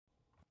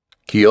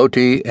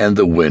Quixote and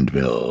the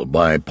Windmill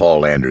by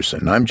Paul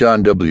Anderson. I'm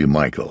John W.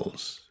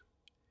 Michaels.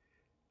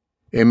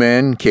 A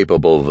man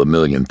capable of a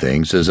million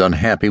things is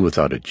unhappy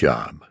without a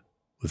job,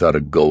 without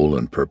a goal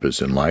and purpose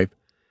in life,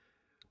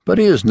 but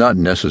he is not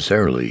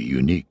necessarily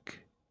unique.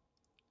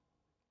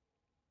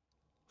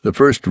 The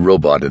first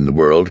robot in the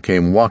world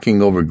came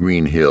walking over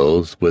green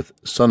hills with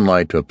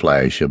sunlight to a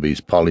flash of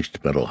his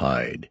polished metal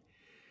hide.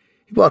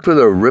 He walked with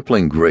a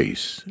rippling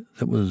grace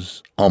that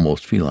was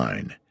almost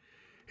feline,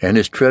 and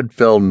his tread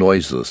fell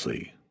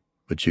noiselessly,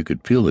 but you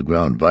could feel the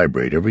ground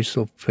vibrate ever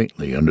so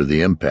faintly under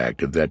the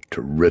impact of that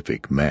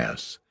terrific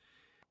mass,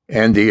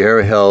 and the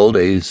air held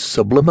a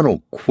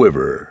subliminal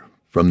quiver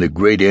from the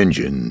great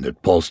engine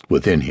that pulsed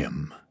within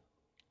him.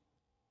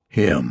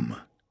 Him.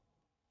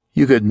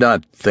 You could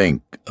not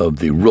think of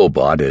the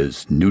robot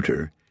as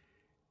neuter.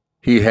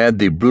 He had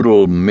the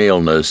brutal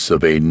maleness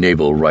of a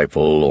naval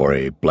rifle or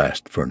a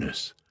blast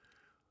furnace.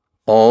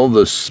 All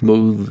the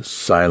smooth,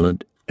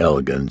 silent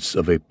elegance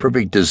of a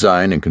perfect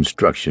design and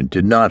construction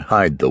did not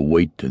hide the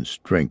weight and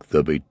strength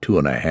of a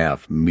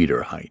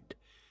 2.5-meter height.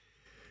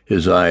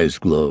 His eyes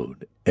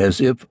glowed,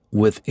 as if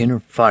with inner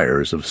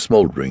fires of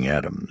smoldering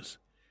atoms.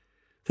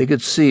 They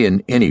could see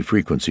in any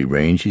frequency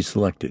range he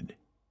selected.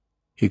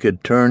 He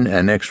could turn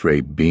an X-ray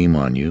beam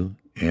on you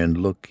and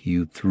look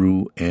you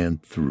through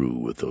and through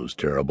with those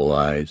terrible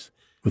eyes,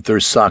 with their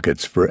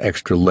sockets for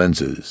extra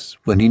lenses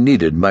when he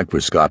needed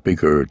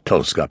microscopic or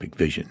telescopic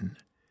vision.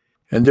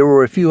 And there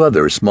were a few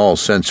other small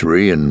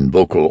sensory and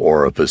vocal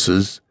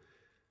orifices,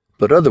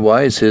 but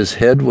otherwise his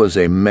head was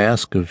a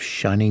mask of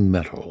shining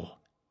metal,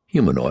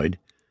 humanoid,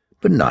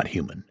 but not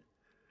human,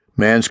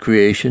 man's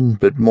creation,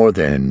 but more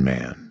than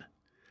man,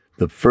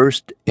 the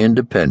first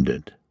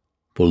independent,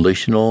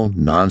 volitional,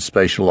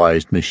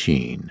 non-specialized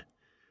machine.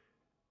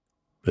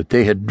 But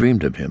they had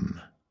dreamed of him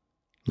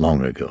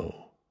long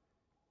ago.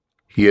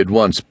 He had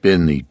once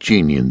been the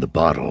genie in the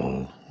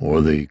bottle, or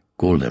the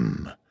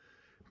golem,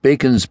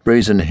 Bacon's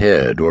brazen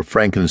head, or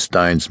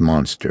Frankenstein's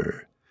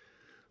monster,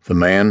 the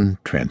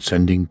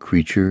man-transcending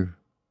creature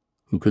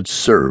who could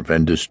serve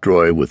and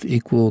destroy with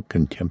equal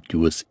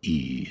contemptuous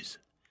ease.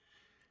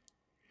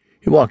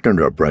 He walked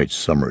under a bright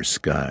summer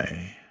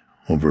sky,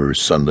 over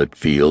sunlit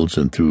fields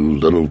and through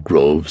little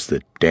groves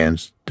that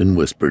danced and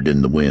whispered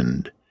in the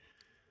wind.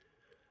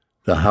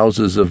 The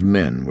houses of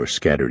men were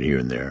scattered here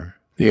and there,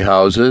 the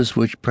houses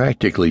which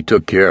practically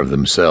took care of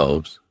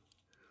themselves.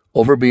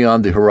 Over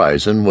beyond the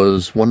horizon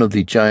was one of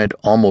the giant,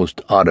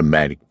 almost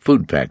automatic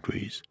food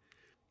factories.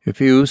 A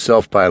few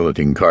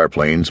self-piloting car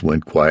planes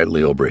went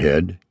quietly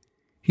overhead.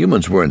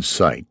 Humans were in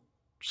sight,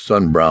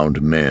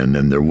 sun-browned men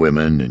and their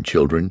women and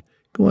children,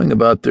 going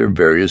about their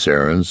various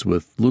errands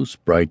with loose,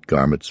 bright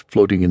garments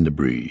floating in the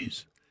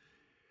breeze.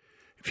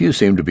 A few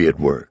seemed to be at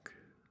work.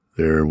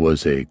 There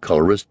was a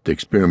colorist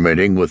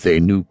experimenting with a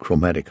new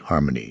chromatic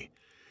harmony,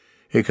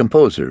 a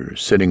composer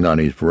sitting on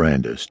his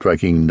veranda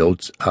striking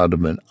notes out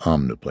of an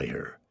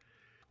omniplayer,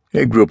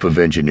 a group of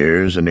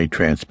engineers in a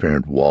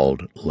transparent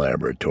walled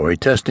laboratory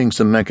testing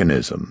some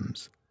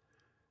mechanisms.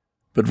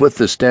 But with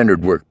the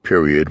standard work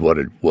period what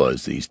it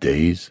was these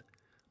days,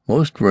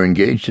 most were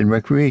engaged in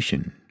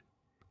recreation.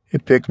 A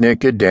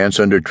picnic, a dance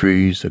under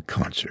trees, a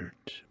concert,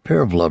 a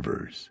pair of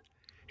lovers,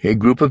 a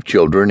group of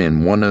children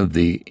in one of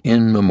the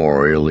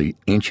immemorially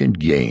ancient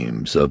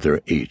games of their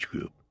age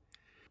group,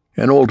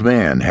 an old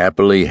man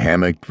happily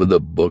hammocked with a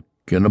book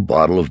and a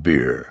bottle of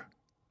beer.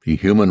 The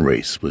human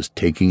race was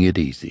taking it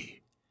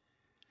easy.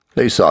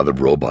 They saw the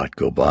robot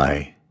go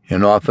by,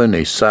 and often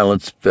a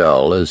silence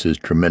fell as his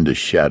tremendous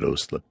shadow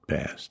slipped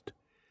past.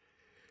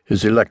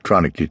 His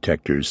electronic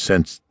detectors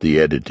sensed the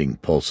editing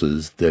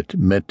pulses that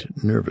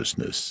meant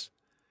nervousness,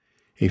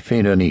 a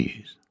faint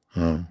unease.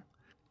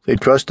 They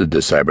trusted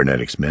the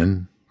cybernetics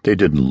men. They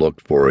didn't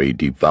look for a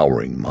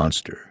devouring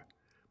monster.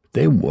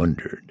 They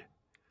wondered.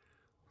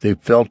 They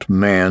felt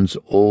man's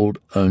old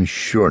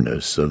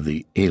unsureness of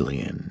the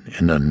alien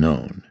and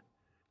unknown.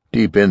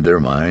 Deep in their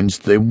minds,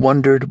 they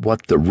wondered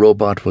what the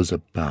robot was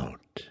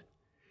about,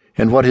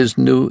 and what his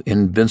new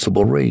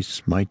invincible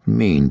race might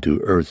mean to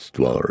Earth's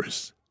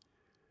dwellers.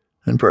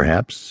 And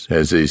perhaps,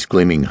 as his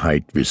gleaming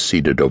height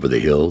receded over the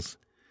hills,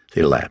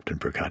 they laughed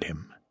and forgot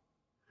him.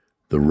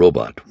 The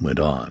robot went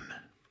on.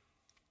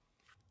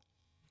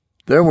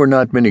 There were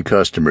not many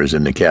customers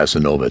in the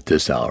Casanova at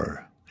this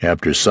hour.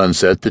 After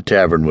sunset, the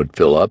tavern would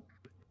fill up,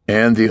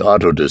 and the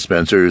auto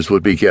dispensers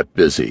would be kept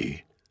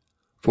busy,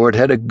 for it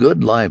had a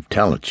good live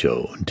talent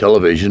show, and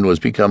television was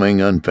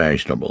becoming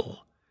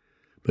unfashionable.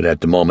 But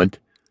at the moment,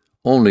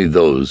 only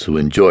those who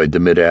enjoyed the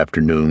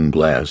mid-afternoon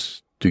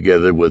glass,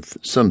 together with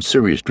some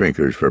serious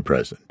drinkers, were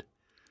present.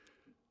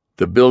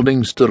 The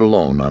building stood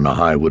alone on a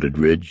high wooded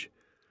ridge,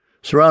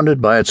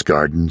 surrounded by its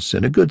gardens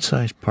and a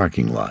good-sized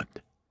parking lot.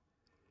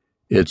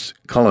 Its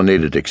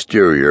colonnaded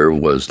exterior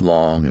was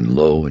long and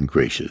low and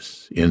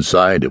gracious.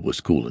 Inside it was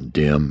cool and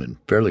dim and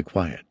fairly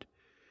quiet,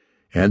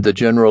 and the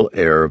general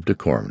air of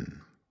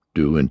decorum,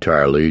 due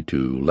entirely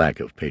to lack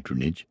of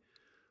patronage,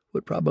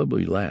 would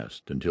probably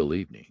last until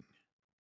evening.